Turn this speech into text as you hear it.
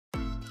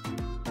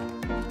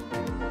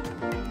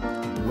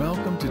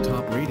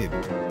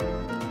Elongated.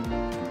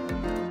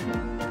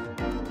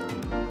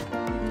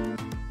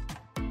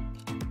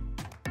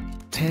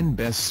 Ten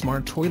Best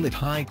Smart Toilet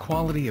High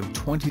Quality of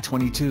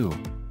 2022.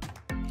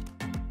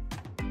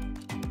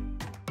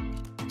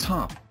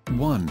 Top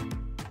 1.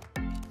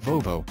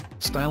 VOVO,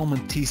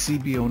 STYLEMENT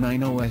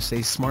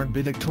TCB090SA Smart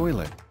Bidet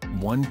Toilet,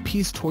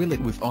 one-piece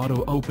toilet with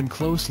auto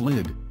open-close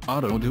lid,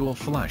 auto dual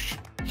flush,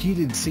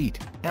 heated seat,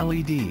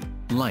 LED,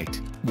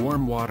 light,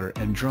 warm water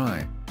and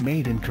dry,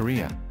 made in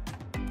Korea.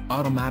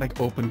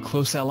 Automatic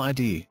open-close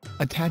LED,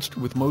 attached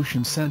with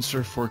motion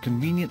sensor for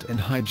convenient and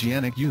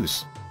hygienic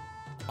use.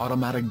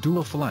 Automatic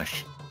dual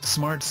flush,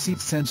 smart seat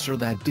sensor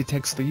that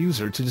detects the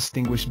user to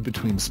distinguish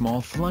between small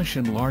flush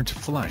and large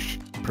flush,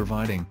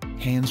 providing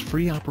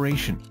hands-free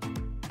operation.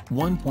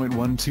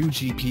 1.12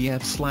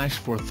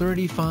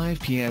 GPF/435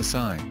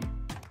 PSI.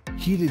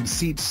 Heated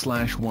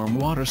seat/warm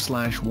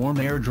water/warm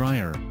air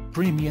dryer,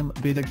 premium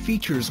bidet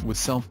features with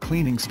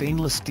self-cleaning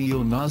stainless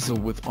steel nozzle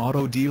with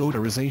auto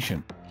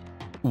deodorization.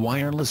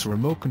 Wireless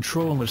remote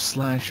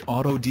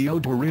controller/auto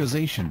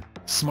deodorization,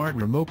 smart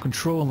remote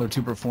controller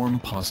to perform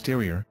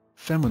posterior,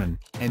 feminine,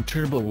 and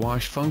turbo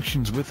wash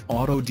functions with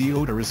auto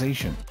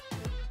deodorization.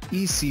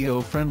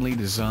 Eco-friendly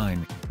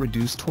design,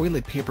 reduce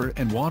toilet paper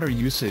and water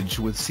usage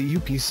with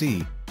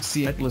CUPC,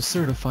 CETLA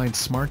certified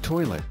smart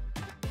toilet.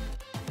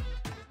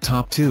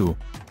 Top 2.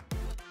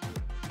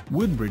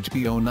 WOODBRIDGE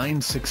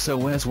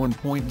B0960S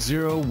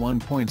 1.0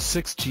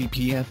 1.6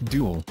 GPF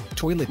Dual,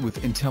 toilet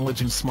with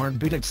intelligent smart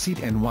bidet seat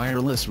and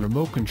wireless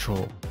remote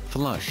control,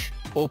 flush,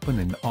 open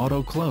and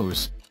auto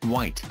close,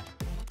 white.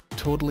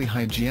 Totally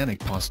hygienic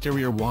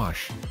posterior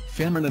wash,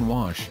 feminine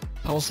wash,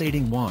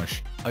 pulsating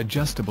wash,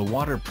 adjustable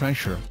water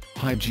pressure,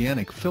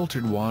 hygienic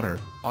filtered water,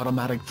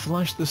 automatic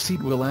flush. The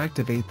seat will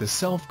activate the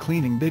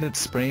self-cleaning bidet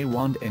spray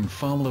wand and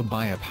followed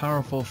by a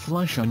powerful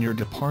flush on your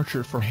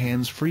departure for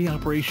hands-free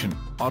operation.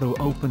 Auto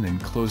open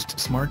and closed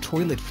smart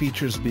toilet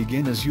features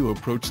begin as you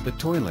approach the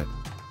toilet.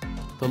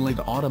 The lid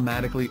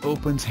automatically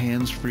opens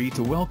hands-free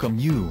to welcome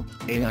you.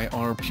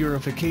 AIR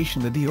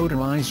purification. The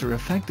deodorizer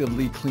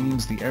effectively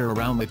cleans the air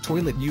around the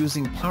toilet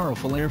using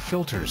powerful air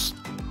filters.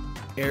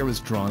 Air is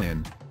drawn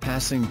in,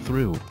 passing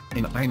through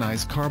an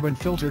ionized carbon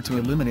filter to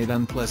eliminate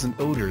unpleasant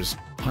odors.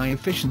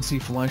 High-efficiency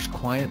flush,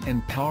 quiet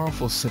and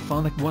powerful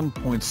siphonic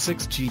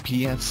 1.6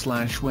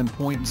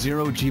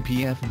 GPF/1.0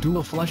 GPF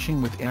dual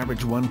flushing with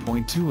average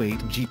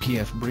 1.28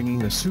 GPF,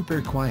 bringing a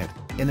super quiet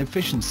and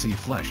efficiency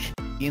flush.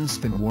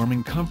 Instant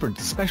warming comfort.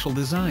 Special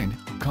designed,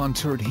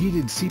 contoured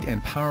heated seat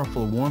and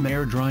powerful warm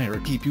air dryer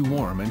keep you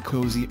warm and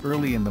cozy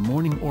early in the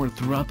morning or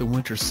throughout the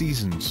winter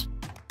seasons.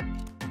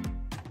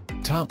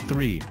 Top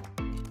 3.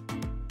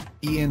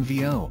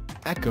 ENVO,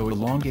 Echo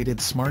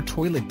Elongated Smart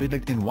Toilet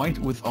Bidet in white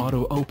with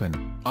auto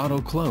open, auto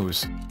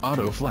close,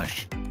 auto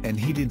flush, and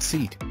heated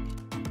seat.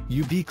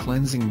 UV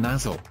cleansing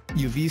nozzle,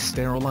 UV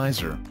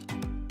sterilizer.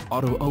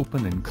 Auto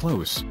open and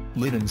close,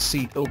 lid and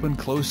seat open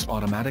close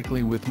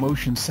automatically with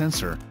motion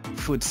sensor,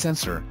 foot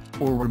sensor,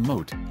 or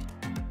remote.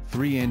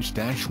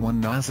 3-inch-1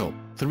 nozzle,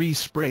 3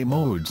 spray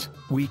modes,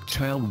 weak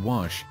child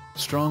wash,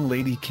 strong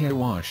lady care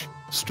wash,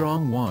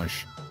 strong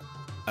wash.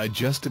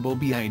 Adjustable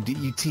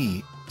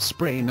bidet,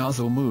 spray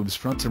nozzle moves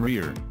front to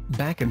rear,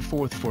 back and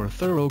forth for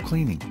thorough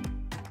cleaning.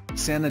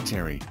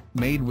 Sanitary,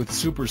 made with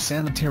super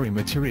sanitary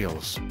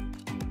materials.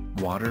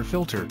 Water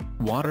filter,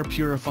 water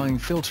purifying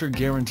filter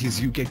guarantees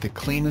you get the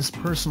cleanest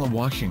personal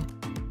washing.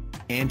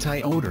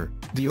 Anti-odor,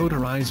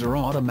 deodorizer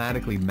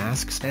automatically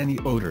masks any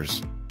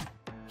odors.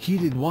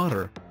 Heated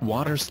water,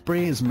 water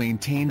spray is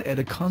maintained at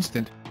a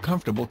constant,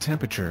 comfortable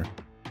temperature.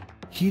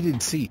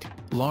 Heated seat,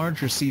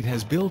 larger seat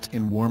has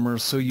built-in warmer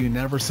so you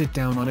never sit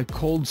down on a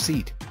cold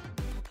seat.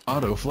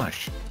 Auto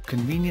flush,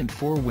 convenient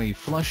 4-way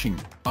flushing,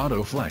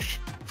 auto flush,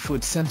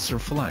 foot sensor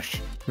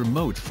flush,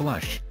 remote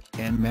flush,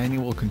 and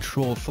manual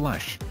control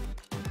flush.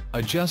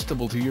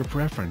 Adjustable to your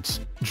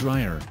preference,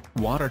 dryer,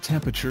 water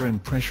temperature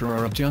and pressure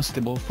are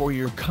adjustable for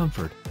your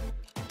comfort.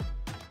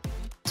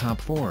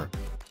 Top 4.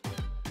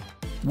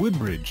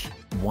 WOODBRIDGE,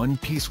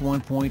 one-piece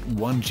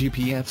 1.1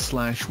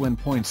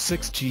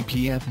 GPF/1.6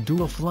 GPF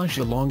dual flush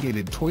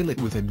elongated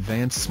toilet with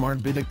advanced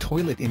smart bidet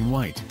toilet in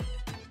white.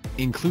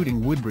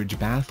 Including WOODBRIDGE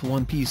bath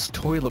one-piece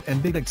toilet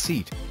and bidet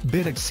seat.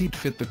 Bidet seat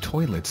fit the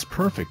toilet's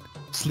perfect,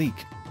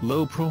 sleek,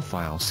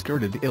 low-profile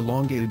skirted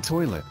elongated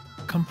toilet.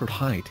 Comfort,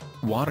 height,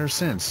 water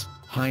sense,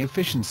 high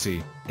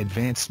efficiency,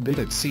 advanced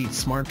bidet seat.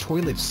 Smart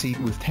toilet seat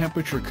with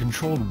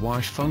temperature-controlled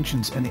wash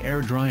functions and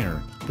air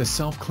dryer. The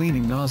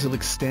self-cleaning nozzle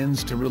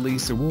extends to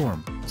release a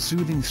warm,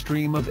 soothing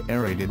stream of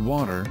aerated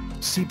water.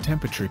 Seat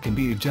temperature can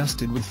be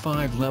adjusted with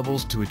 5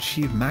 levels to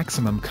achieve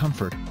maximum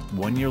comfort.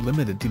 1 year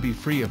limited to be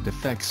free of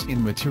defects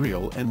in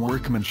material and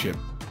workmanship.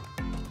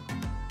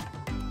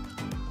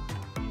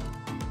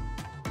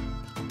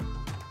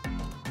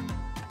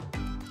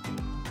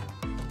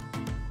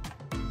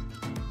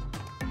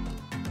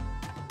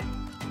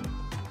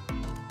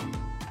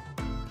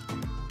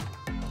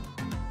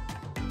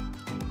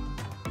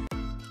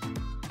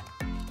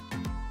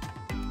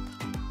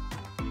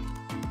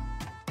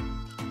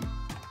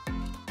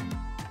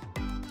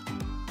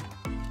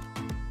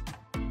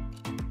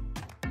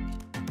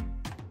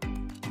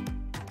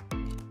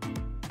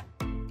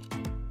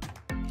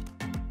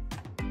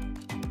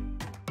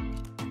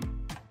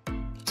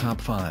 Top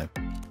 5.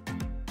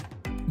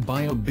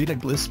 Bidet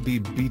Bliss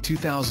BB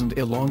 2000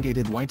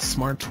 Elongated White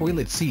Smart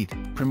Toilet Seat,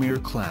 Premier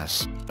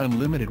Class,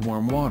 Unlimited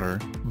Warm Water,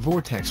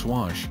 Vortex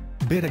Wash,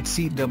 Bidet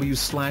Seat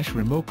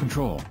W/Remote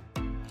Control.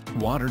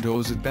 Water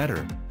does it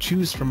better.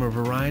 Choose from a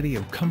variety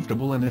of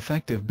comfortable and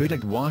effective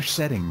Bidet wash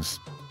settings.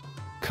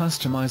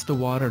 Customize the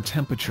water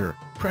temperature,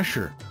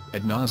 pressure,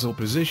 and nozzle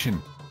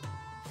position.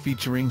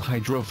 Featuring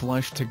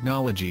HydroFlush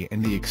technology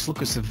and the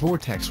exclusive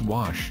Vortex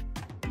Wash.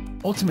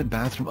 Ultimate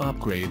bathroom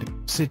upgrade.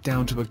 Sit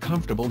down to a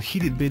comfortable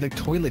heated Bidet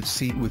toilet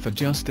seat with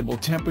adjustable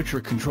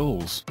temperature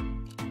controls.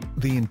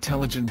 The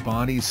intelligent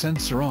body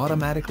sensor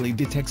automatically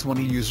detects when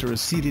a user is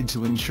seated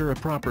to ensure a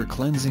proper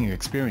cleansing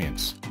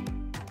experience.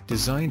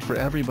 Designed for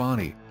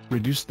everybody,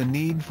 reduce the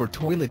need for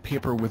toilet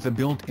paper with a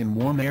built-in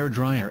warm air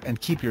dryer and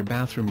keep your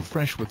bathroom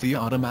fresh with the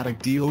automatic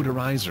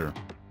deodorizer.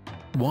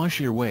 Wash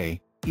your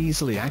way.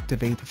 Easily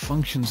activate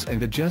functions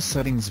and adjust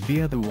settings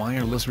via the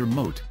wireless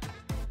remote.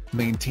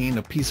 Maintain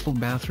a peaceful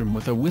bathroom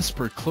with a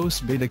whisper-close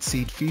Bidet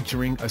seat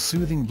featuring a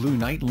soothing blue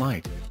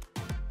Nightlight.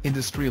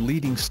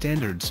 Industry-leading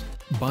standards,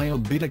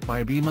 Bidet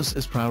by Bimas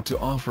is proud to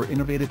offer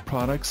innovative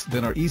products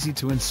that are easy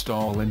to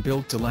install and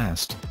built to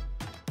last.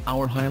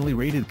 Our highly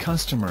rated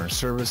customer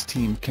service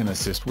team can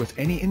assist with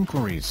any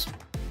inquiries.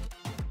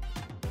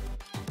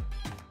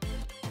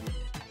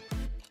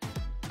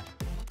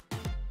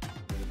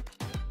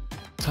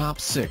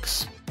 Top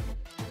 6.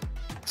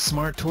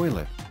 Smart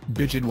Toilet,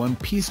 Bidget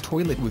One-Piece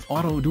Toilet with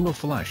Auto Dual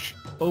Flush,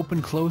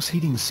 Open-Close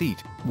Heating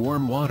Seat,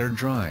 Warm Water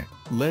Dry,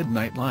 LED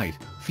Nightlight,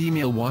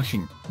 Female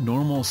Washing,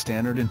 Normal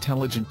Standard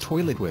Intelligent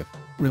Toilet with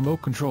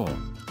Remote Control.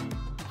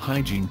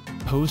 Hygiene,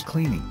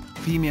 Post-Cleaning,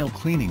 Female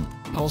Cleaning,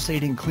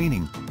 Pulsating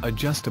Cleaning,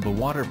 Adjustable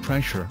Water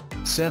Pressure,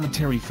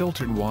 Sanitary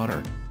Filtered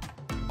Water.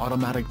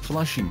 Automatic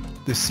Flushing,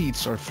 the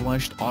seats are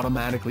flushed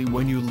automatically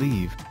when you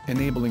leave,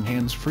 enabling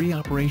hands-free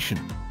operation.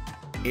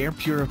 Air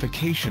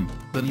purification,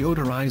 the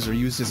deodorizer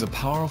uses a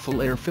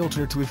powerful air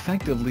filter to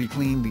effectively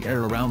clean the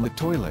air around the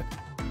toilet.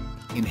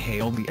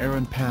 Inhale the air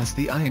and pass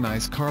the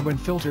ionized carbon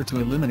filter to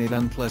eliminate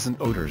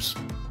unpleasant odors.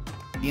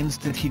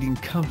 Instant heating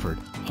comfort,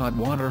 hot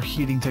water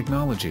heating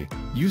technology,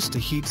 used to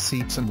heat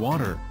seats and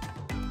water.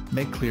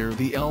 Make clear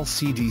the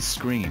LCD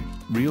screen,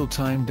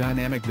 real-time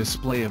dynamic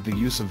display of the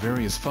use of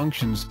various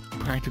functions,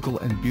 practical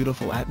and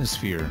beautiful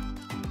atmosphere.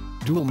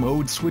 Dual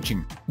mode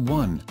switching,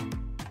 1.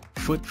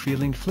 Foot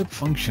feeling flip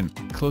function,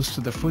 close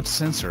to the foot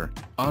sensor,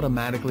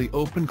 automatically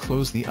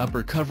open-close the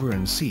upper cover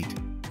and seat.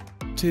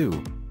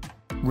 2.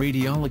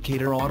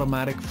 Radiolocator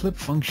automatic flip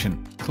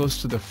function,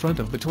 close to the front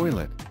of the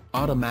toilet,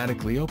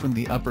 automatically open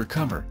the upper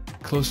cover,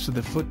 close to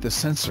the foot the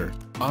sensor,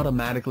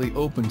 automatically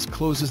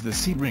opens/closes the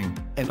seat ring,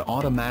 and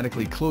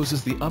automatically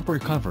closes the upper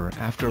cover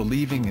after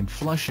leaving and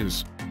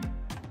flushes.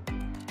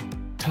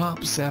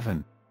 Top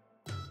 7.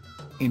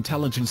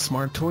 Intelligent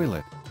Smart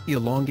Toilet,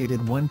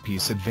 Elongated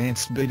One-Piece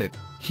Advanced Bidet,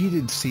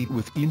 Heated Seat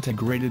with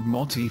Integrated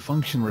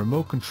Multi-Function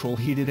Remote Control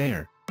Heated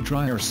Air,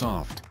 Dryer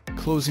Soft,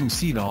 Closing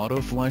Seat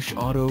Auto Flush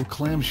Auto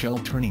Clamshell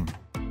Turning.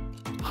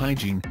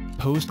 Hygiene,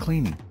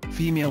 Post-Cleaning,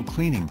 Female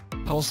Cleaning,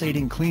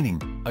 Pulsating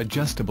Cleaning,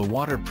 Adjustable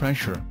Water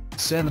Pressure,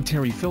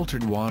 Sanitary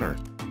Filtered Water.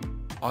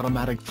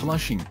 Automatic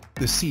Flushing,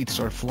 the seats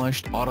are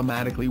flushed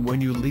automatically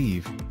when you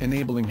leave,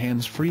 enabling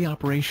hands-free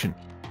operation.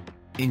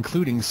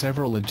 Including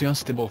several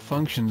adjustable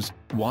functions,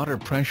 water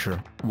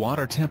pressure,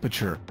 water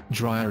temperature,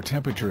 dryer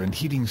temperature and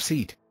heating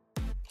seat.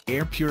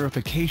 Air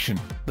purification,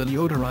 the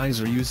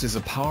deodorizer uses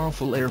a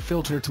powerful air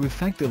filter to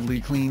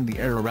effectively clean the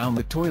air around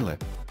the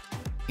toilet.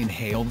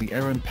 Inhale the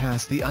air and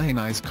pass the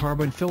ionized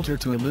carbon filter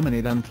to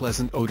eliminate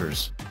unpleasant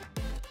odors.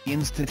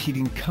 Instant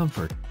heating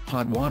comfort,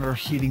 hot water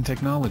heating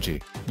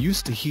technology,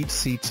 used to heat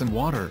seats and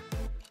water.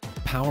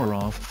 Power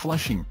off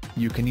flushing,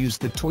 you can use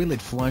the toilet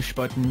flush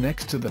button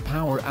next to the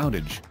power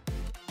outage.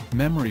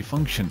 Memory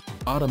function,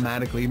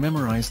 automatically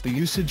memorize the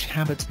usage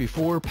habits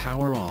before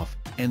power off,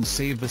 and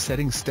save the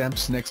setting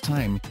steps next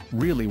time,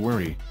 really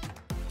worry.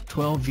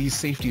 12V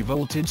Safety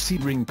Voltage Seat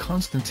Ring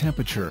Constant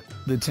Temperature,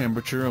 the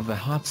temperature of the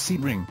hot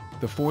seat ring,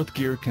 the fourth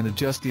gear can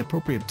adjust the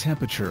appropriate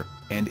temperature,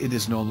 and it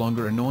is no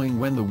longer annoying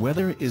when the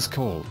weather is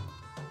cold.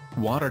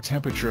 Water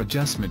temperature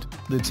adjustment,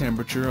 the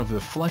temperature of the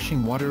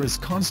flushing water is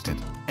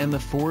constant, and the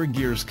 4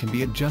 gears can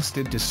be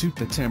adjusted to suit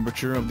the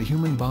temperature of the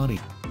human body.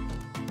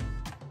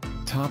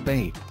 Top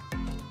 8.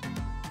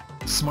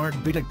 Smart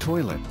Bidet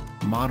Toilet,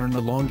 Modern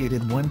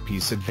Elongated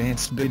One-Piece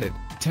Advanced Bidet,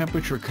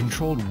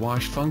 Temperature-Controlled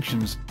Wash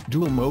Functions,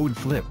 Dual Mode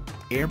Flip,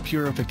 Air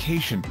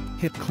Purification,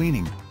 Hip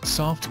Cleaning,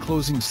 Soft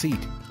Closing Seat,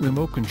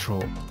 Remote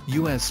Control,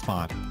 US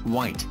Spot,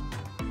 White.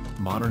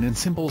 Modern and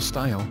simple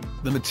style,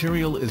 the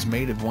material is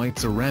made of white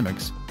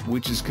ceramics,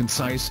 which is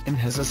concise and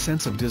has a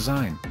sense of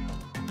design.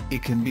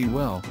 It can be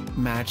well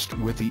matched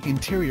with the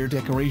interior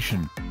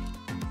decoration.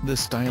 The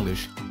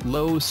stylish,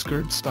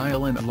 low-skirt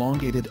style and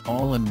elongated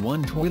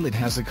all-in-one toilet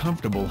has a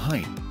comfortable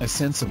height, a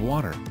sense of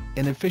water,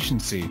 and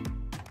efficiency.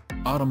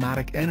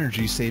 Automatic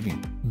energy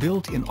saving,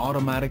 built-in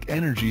automatic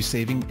energy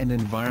saving and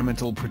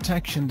environmental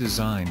protection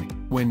design.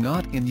 When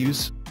not in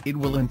use, it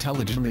will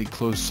intelligently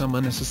close some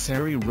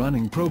unnecessary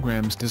running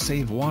programs to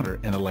save water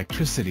and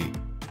electricity.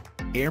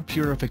 Air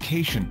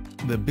purification.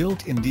 The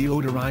built-in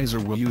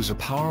deodorizer will use a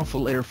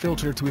powerful air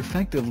filter to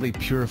effectively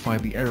purify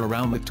the air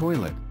around the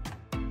toilet.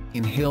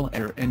 Inhale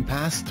air and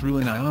pass through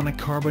an ionic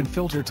carbon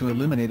filter to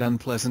eliminate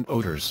unpleasant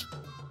odors.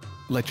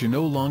 Let you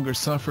no longer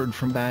suffered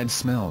from bad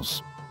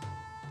smells.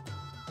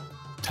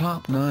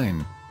 Top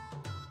 9.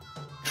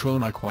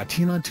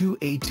 Tronaquatina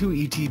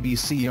 2A2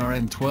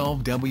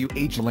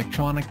 ETBCRN12WH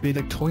Electronic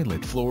Bidet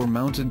Toilet Floor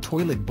Mounted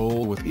Toilet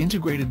Bowl with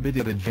Integrated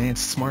Bidet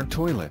Advanced Smart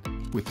Toilet,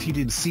 with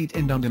heated seat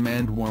and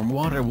on-demand warm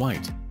water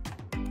white.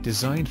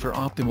 Designed for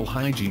optimal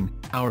hygiene,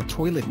 our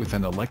toilet with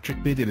an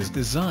electric bidet is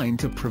designed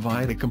to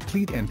provide a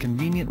complete and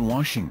convenient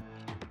washing.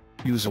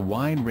 Use a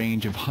wide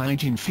range of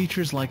hygiene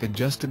features like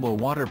adjustable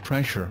water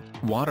pressure,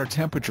 water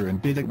temperature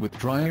and bidet with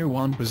dryer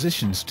wand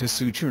positions to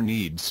suit your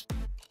needs.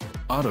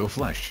 Auto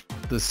Flush.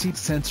 The seat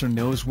sensor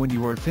knows when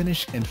you are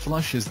finished and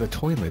flushes the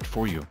toilet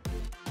for you.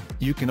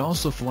 You can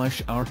also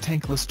flush our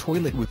tankless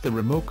toilet with the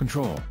remote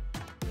control.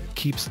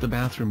 Keeps the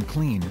bathroom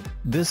clean.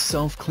 This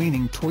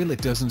self-cleaning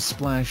toilet doesn't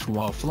splash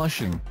while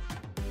flushing.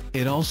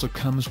 It also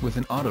comes with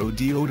an auto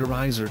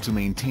deodorizer to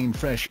maintain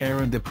fresh air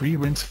and a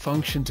pre-rinse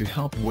function to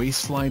help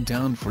waste slide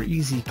down for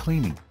easy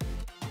cleaning.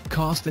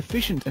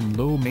 Cost-efficient and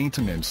low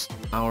maintenance,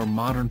 our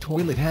modern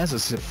toilet has a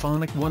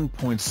siphonic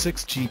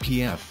 1.6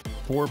 GPF,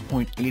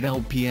 4.8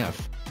 LPF,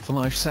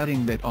 flush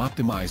setting that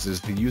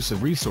optimizes the use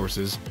of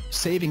resources,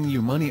 saving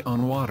you money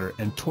on water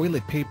and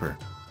toilet paper.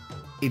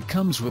 It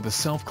comes with a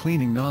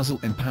self-cleaning nozzle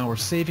and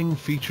power-saving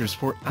features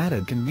for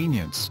added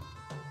convenience.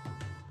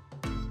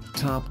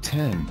 Top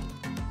 10.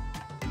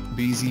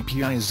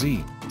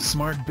 BZPIZ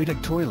Smart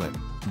Bidet Toilet,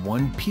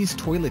 one-piece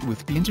toilet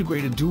with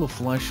integrated dual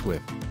flush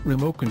with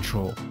remote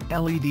control,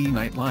 LED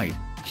nightlight,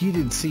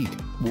 heated seat,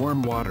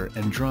 warm water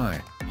and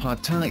dry,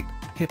 hot tight,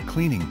 hip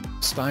cleaning,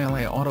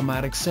 STYLEMENT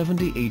automatic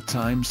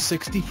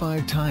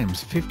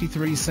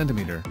 78x65x53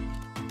 cm.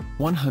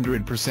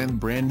 100%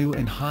 brand new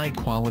and high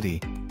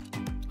quality.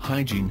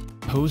 Hygiene,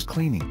 hose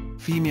cleaning,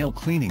 female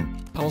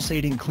cleaning,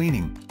 pulsating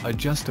cleaning,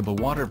 adjustable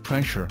water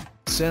pressure,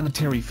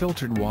 sanitary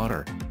filtered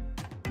water.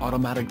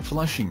 Automatic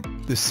flushing.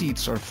 The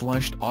seats are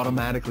flushed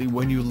automatically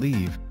when you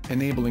leave,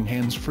 enabling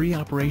hands-free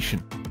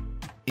operation.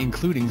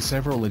 Including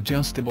several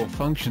adjustable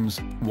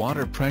functions,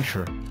 water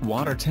pressure,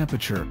 water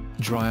temperature,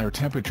 dryer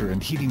temperature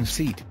and heating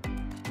seat.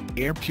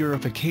 Air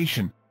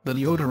purification. The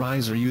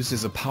deodorizer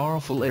uses a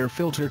powerful air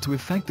filter to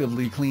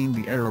effectively clean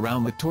the air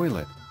around the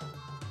toilet.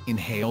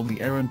 Inhale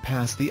the air and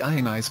pass the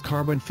ionized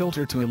carbon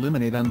filter to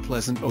eliminate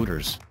unpleasant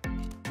odors.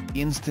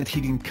 Instant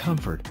heating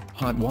comfort.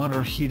 Hot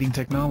water heating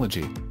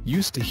technology,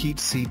 used to heat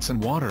seats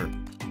and water.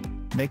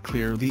 Make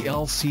clear the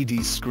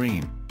LCD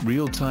screen,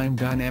 real-time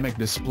dynamic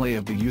display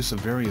of the use of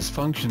various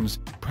functions,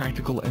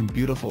 practical and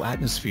beautiful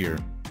atmosphere.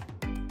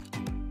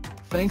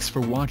 Thanks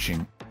for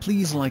watching.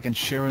 Please like and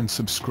share and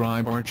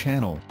subscribe our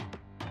channel.